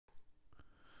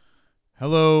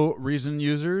Hello, Reason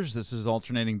users. This is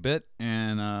Alternating Bit,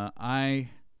 and I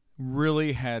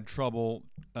really had trouble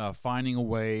finding a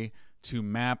way to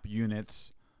map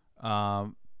units,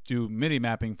 do MIDI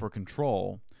mapping for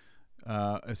control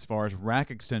as far as rack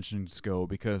extensions go,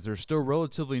 because they're still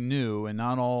relatively new, and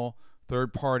not all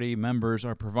third-party members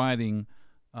are providing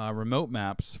remote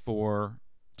maps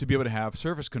to be able to have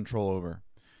surface control over.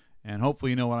 And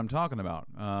hopefully you know what I'm talking about.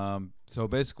 So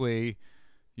basically,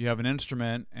 you have an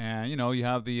instrument, and you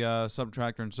have the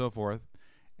subtractor and so forth.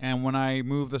 And when I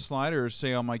move the sliders,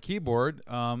 say on my keyboard,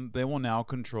 they will now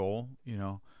control.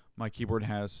 My keyboard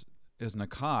is an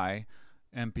Akai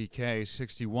MPK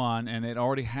 61, and it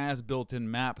already has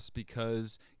built-in maps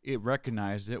because it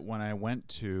recognized it when I went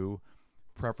to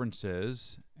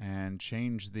Preferences and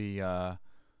changed the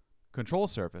control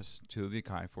surface to the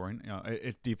Akai 40.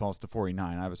 It defaults to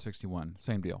 49. I have a 61.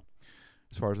 Same deal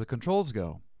as far as the controls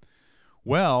go.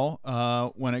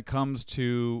 Well, when it comes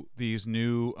to these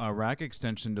new rack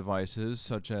extension devices,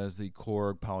 such as the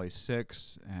Korg Poly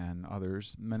 6 and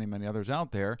others, many others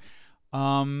out there,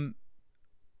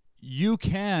 you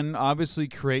can obviously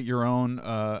create your own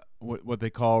what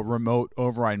they call remote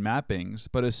override mappings.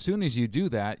 But as soon as you do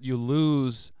that, you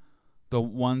lose the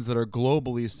ones that are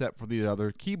globally set for the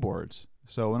other keyboards.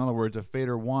 So in other words, a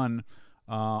fader 1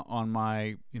 on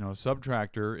my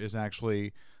subtractor is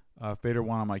actually fader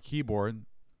 1 on my keyboard.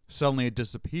 Suddenly it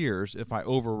disappears if I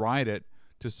override it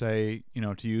to say,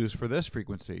 to use for this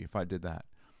frequency if I did that.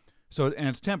 And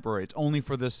it's temporary. It's only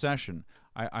for this session.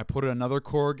 I put another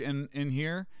Korg in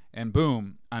here, and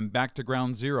boom, I'm back to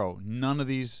ground zero. None of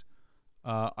these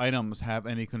items have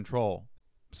any control.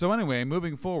 So anyway,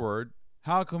 moving forward,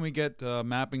 how can we get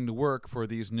mapping to work for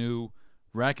these new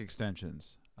rack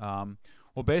extensions?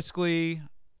 Well, basically,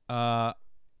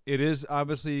 it is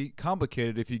obviously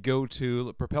complicated if you go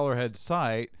to Propellerhead's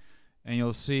site, and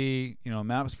you'll see,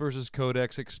 maps versus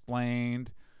codecs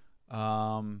explained.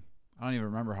 I don't even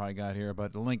remember how I got here,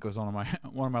 but the link was on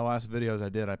one of my last videos I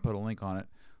did. I put a link on it.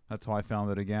 That's how I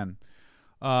found it again.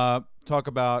 Talk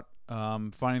about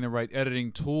finding the right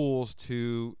editing tools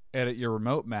to edit your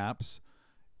remote maps.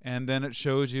 And then it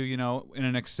shows you, in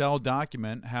an Excel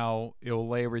document, how it'll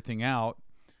lay everything out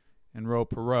in row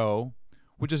per row,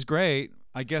 which is great.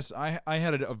 I guess I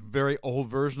had a very old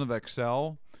version of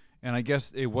Excel, and I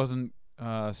guess it wasn't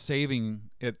saving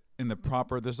it in the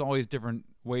proper. There's all these different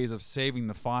ways of saving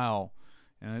the file,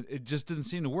 and it just didn't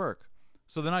seem to work.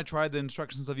 So then I tried the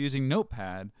instructions of using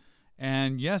Notepad,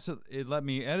 and yes, it let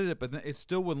me edit it, but it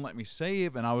still wouldn't let me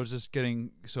save, and I was just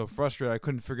getting so frustrated I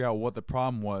couldn't figure out what the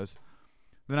problem was.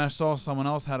 Then I saw someone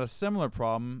else had a similar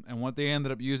problem, and what they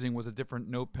ended up using was a different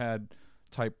Notepad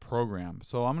type program.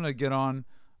 So I'm going to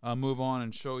move on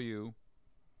and show you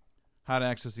how to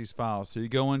access these files. So you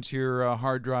go into your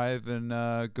hard drive and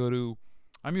go to,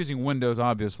 I'm using Windows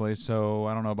obviously, so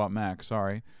I don't know about Mac,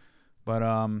 sorry. But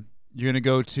you're going to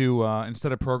go to,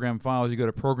 instead of program files, you go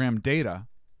to program data.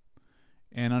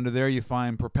 And under there you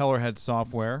find Propellerhead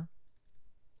software.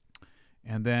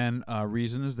 And then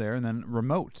Reason is there, and then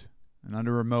Remote. And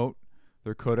under Remote, there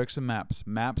are codecs and maps.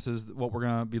 Maps is what we're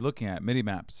going to be looking at, MIDI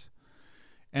maps.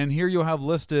 And here you'll have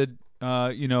listed,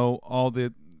 all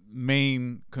the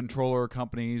main controller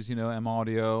companies,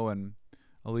 M-Audio and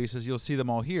Elisa's. You'll see them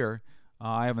all here.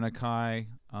 I have an Akai.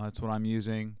 That's what I'm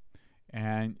using.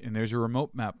 And there's your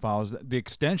Remotemap files. The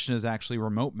extension is actually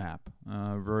Remotemap.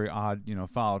 Very odd,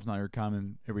 file. It's not your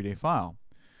common everyday file.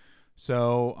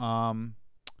 So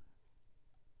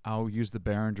I'll use the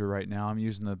Behringer right now. I'm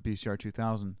using the BCR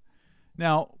 2000.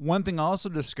 Now, one thing I also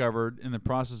discovered in the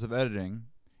process of editing,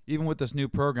 even with this new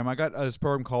program, I got this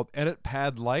program called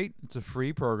EditPad Lite. It's a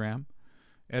free program.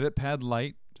 EditPad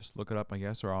Lite. Just look it up, I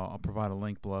guess, or I'll provide a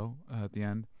link below at the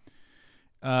end.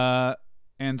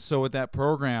 And so with that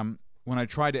program, when I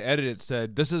tried to edit it,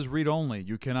 said, this is read-only.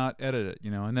 You cannot edit it,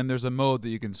 And then there's a mode that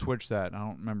you can switch that. I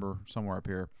don't remember, somewhere up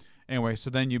here. Anyway, so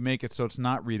then you make it so it's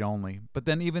not read-only. But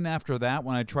then even after that,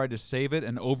 when I tried to save it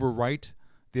and overwrite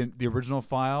the original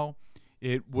file,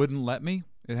 it wouldn't let me.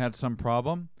 It had some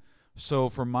problem. So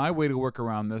for my way to work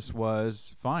around this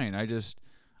was fine.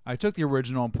 I took the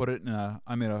original and put it in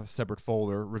I made a separate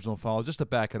folder, original file, just to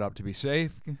back it up to be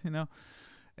safe,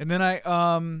 And then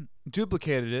I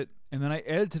duplicated it, and then I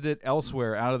edited it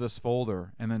elsewhere out of this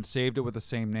folder, and then saved it with the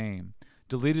same name.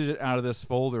 Deleted it out of this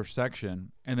folder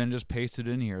section, and then just pasted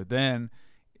it in here. Then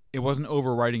it wasn't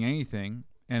overwriting anything,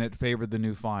 and it favored the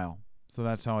new file. So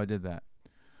that's how I did that.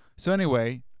 So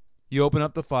anyway, you open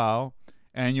up the file,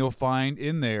 and you'll find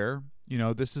in there,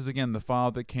 this is again the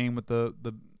file that came with the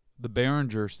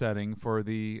Behringer setting for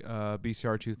the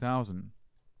BCR 2000.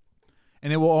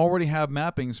 And it will already have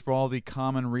mappings for all the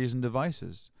common reason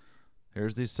devices.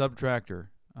 Here's the subtractor.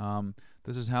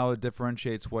 This is how it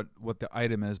differentiates what the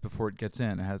item is before it gets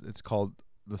in. It's called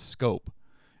the scope,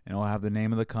 and it'll have the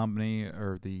name of the company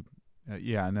or the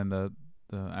and then the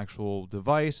actual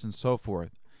device and so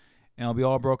forth, and it'll be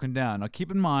all broken down. Now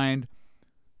keep in mind,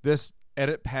 this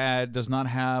edit pad does not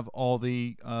have all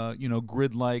the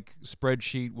grid-like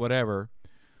spreadsheet whatever.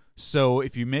 So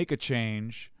if you make a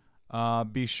change,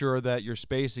 be sure that your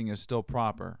spacing is still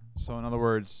proper. So in other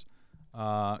words,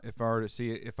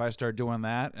 if I start doing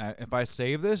that, if I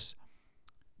save this,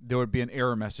 there would be an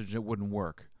error message. It wouldn't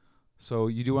work. So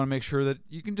you do want to make sure that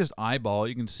you can just eyeball it.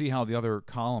 You can see how the other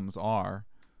columns are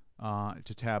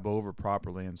to tab over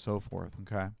properly and so forth.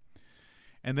 Okay.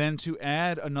 And then to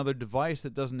add another device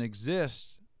that doesn't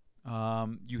exist,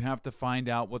 you have to find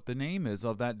out what the name is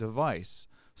of that device.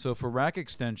 So for rack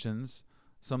extensions,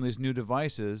 some of these new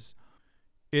devices,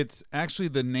 it's actually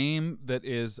the name that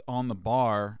is on the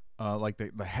bar, like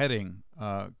the heading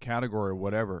category or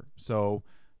whatever. So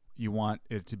you want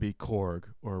it to be Korg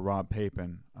or Rob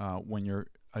Papin when you're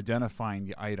identifying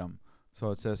the item.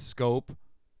 So it says scope,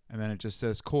 and then it just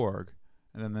says Korg.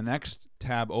 And then the next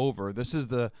tab over, this is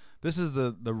the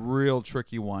real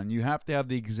tricky one. You have to have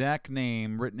the exact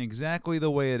name written exactly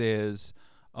the way it is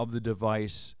of the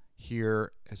device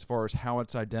here as far as how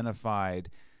it's identified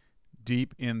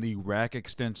deep in the rack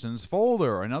extensions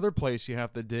folder. Another place you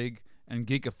have to dig and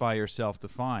geekify yourself to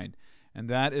find. And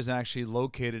that is actually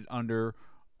located under,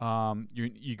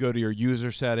 you go to your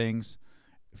user settings,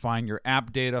 find your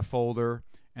app data folder,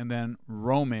 and then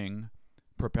roaming,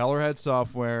 Propellerhead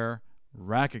software,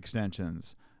 rack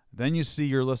extensions. Then you see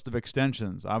your list of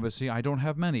extensions. Obviously, I don't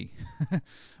have many.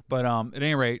 But at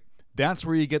any rate, that's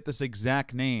where you get this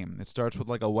exact name. It starts with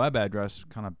like a web address,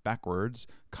 kind of backwards,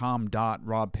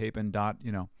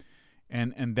 com.robpapin.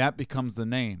 And that becomes the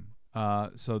name.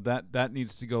 So that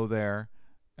needs to go there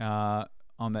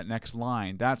on that next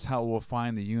line. That's how it will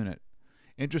find the unit.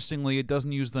 Interestingly, it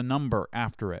doesn't use the number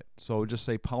after it. So it'll just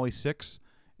say poly 6,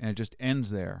 and it just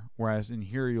ends there. Whereas in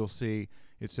here you'll see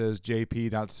it says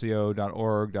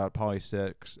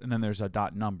jp.co.org.poly6, and then there's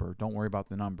a .number. Don't worry about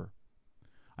the number.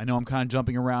 I know I'm kind of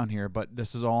jumping around here, but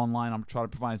this is all online. I'm trying to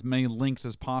provide as many links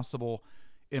as possible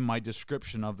in my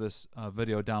description of this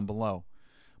video down below.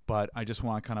 But I just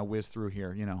want to kind of whiz through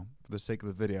here, for the sake of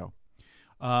the video.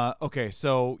 Okay,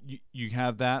 so you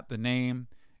have that, the name,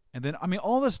 and then,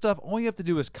 all this stuff, all you have to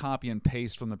do is copy and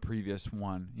paste from the previous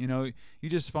one. You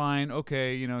just find,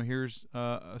 okay, here's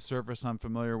a surface I'm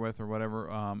familiar with or whatever,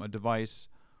 a device.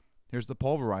 Here's the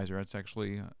pulverizer. It's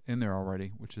actually in there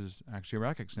already, which is actually a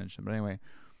rack extension. But anyway,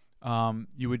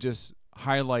 you would just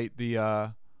highlight the,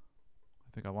 I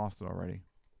think I lost it already.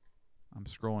 I'm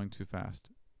scrolling too fast.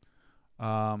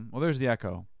 Well, there's the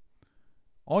echo.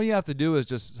 All you have to do is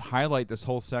just highlight this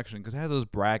whole section because it has those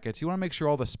brackets. You want to make sure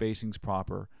all the spacing's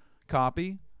proper.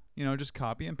 Copy, just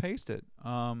copy and paste it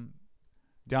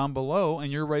down below,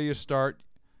 and you're ready to start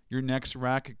your next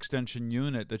rack extension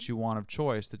unit that you want of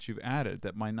choice that you've added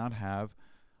that might not have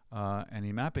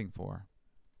any mapping for.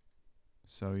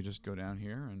 So you just go down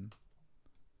here and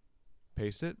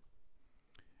paste it.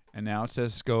 And now it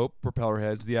says scope, propeller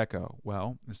heads, the echo.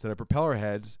 Well, instead of propeller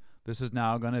heads, this is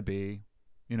now going to be,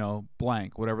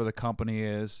 blank, whatever the company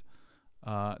is,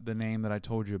 the name that I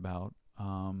told you about,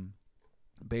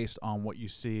 based on what you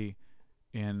see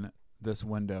in this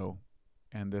window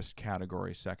and this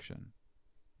category section.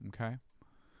 Okay?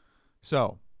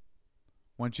 So,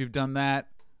 once you've done that,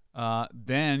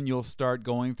 then you'll start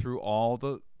going through all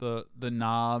the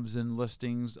knobs and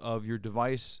listings of your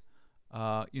device.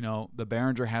 The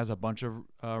Behringer has a bunch of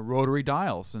rotary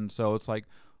dials, and so it's like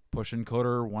push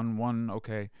encoder 1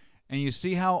 okay. And you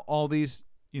see how all these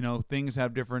things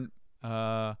have different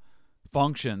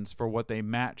functions for what they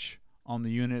match on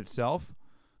the unit itself.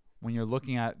 When you're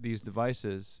looking at these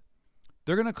devices,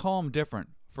 they're going to call them different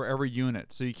for every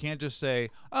unit. So you can't just say,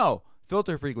 oh,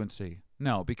 filter frequency.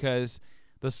 No, because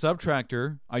the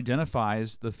subtractor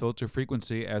identifies the filter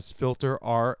frequency as filter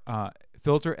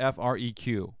FREQ.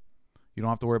 You don't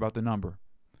have to worry about the number.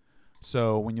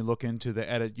 So when you look into the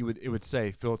edit, it would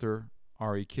say filter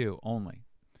REQ only.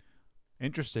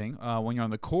 Interesting. When you're on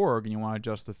the Korg and you want to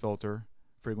adjust the filter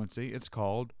frequency,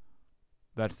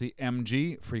 that's the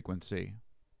MG frequency.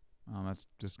 That's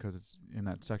just because it's in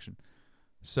that section.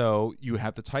 So you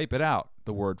have to type it out,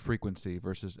 the word frequency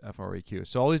versus FREQ.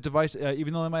 So all these devices,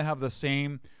 even though they might have the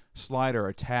same slider,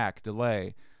 attack,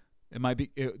 delay,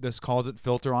 this calls it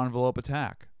filter envelope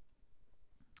attack.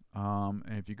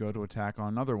 And if you go to attack on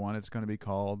another one, it's going to be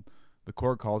called The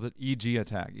Korg calls it EG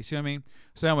attack. You see what I mean?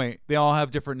 So anyway, they all have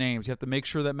different names. You have to make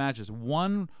sure that matches.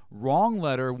 One wrong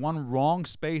letter, one wrong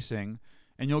spacing,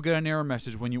 and you'll get an error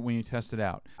message when you test it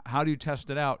out. How do you test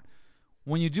it out?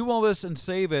 When you do all this and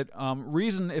save it,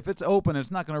 if it's open,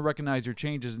 it's not going to recognize your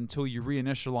changes until you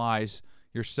reinitialize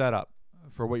your setup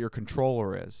for what your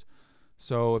controller is.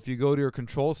 So if you go to your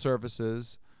control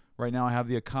surfaces, right now I have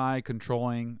the Akai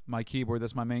controlling my keyboard.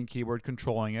 That's my main keyboard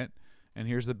controlling it. And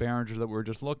here's the Behringer that we were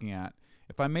just looking at.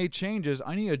 If I made changes,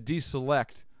 I need to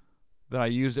deselect that I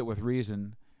used it with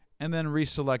reason and then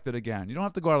reselect it again. You don't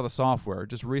have to go out of the software.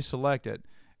 Just reselect it.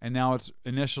 And now it's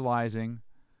initializing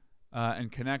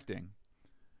and connecting.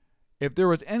 If there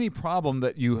was any problem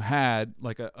that you had,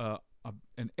 like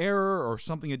an error or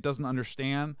something it doesn't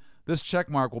understand, this check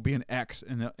mark will be an X,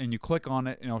 and you click on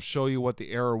it, and it'll show you what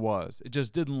the error was. It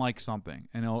just didn't like something,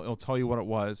 and it'll tell you what it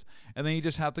was. And then you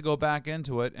just have to go back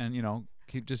into it and,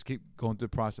 keep going through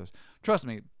the process. Trust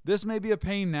me, this may be a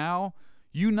pain now.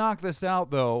 You knock this out,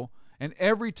 though, and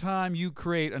every time you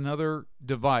create another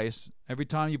device, every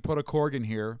time you put a Korg in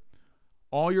here,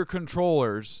 all your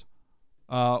controllers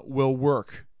will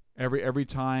work every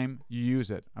time you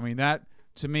use it. I mean, that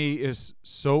to me is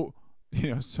so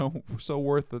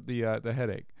worth the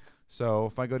headache. So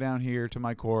if I go down here to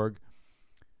my Korg,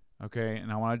 okay,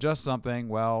 and I want to adjust something,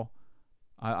 well,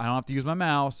 I don't have to use my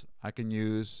mouse. I can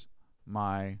use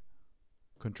my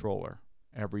controller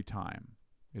every time.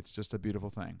 It's just a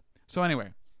beautiful thing. So anyway,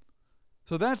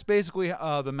 so that's basically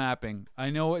the mapping.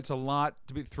 I know it's a lot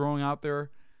to be throwing out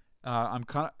there. I'm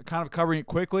kind of covering it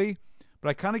quickly, but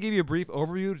I kind of gave you a brief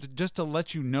overview just to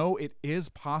let you know it is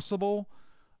possible.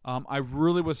 I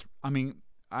was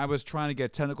trying to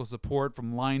get technical support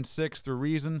from Line 6 through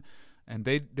Reason, and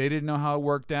they didn't know how it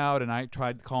worked out, and I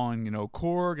tried calling,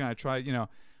 Korg, and I tried,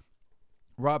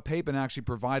 Rob Papin actually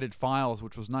provided files,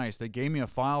 which was nice. They gave me a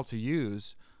file to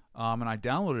use, and I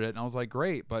downloaded it, and I was like,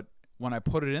 great, but when I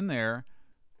put it in there,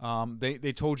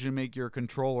 they told you to make your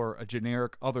controller a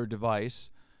generic other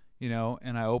device,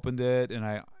 and I opened it, and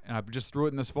I just threw it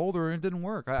in this folder, and it didn't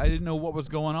work. I didn't know what was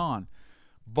going on.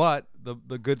 But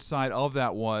the good side of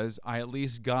that was I at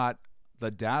least got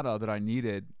the data that I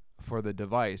needed for the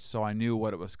device, so I knew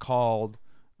what it was called,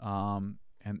 and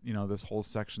this whole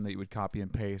section that you would copy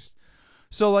and paste.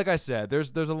 So like I said,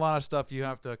 there's a lot of stuff you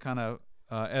have to kind of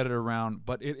edit around,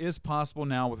 but it is possible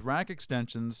now with rack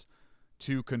extensions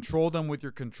to control them with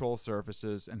your control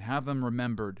surfaces and have them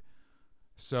remembered.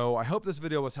 So I hope this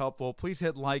video was helpful. Please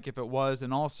hit like if it was,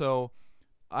 and also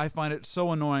I find it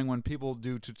so annoying when people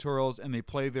do tutorials and they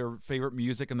play their favorite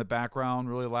music in the background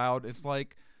really loud. It's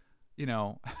like, hit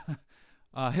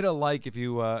a like if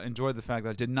you enjoyed the fact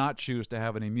that I did not choose to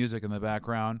have any music in the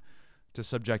background to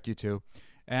subject you to.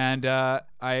 And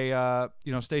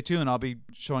stay tuned. I'll be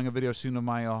showing a video soon of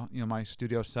my my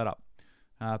studio setup.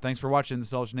 Thanks for watching. This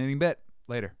is Alternating Bit.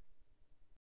 Later.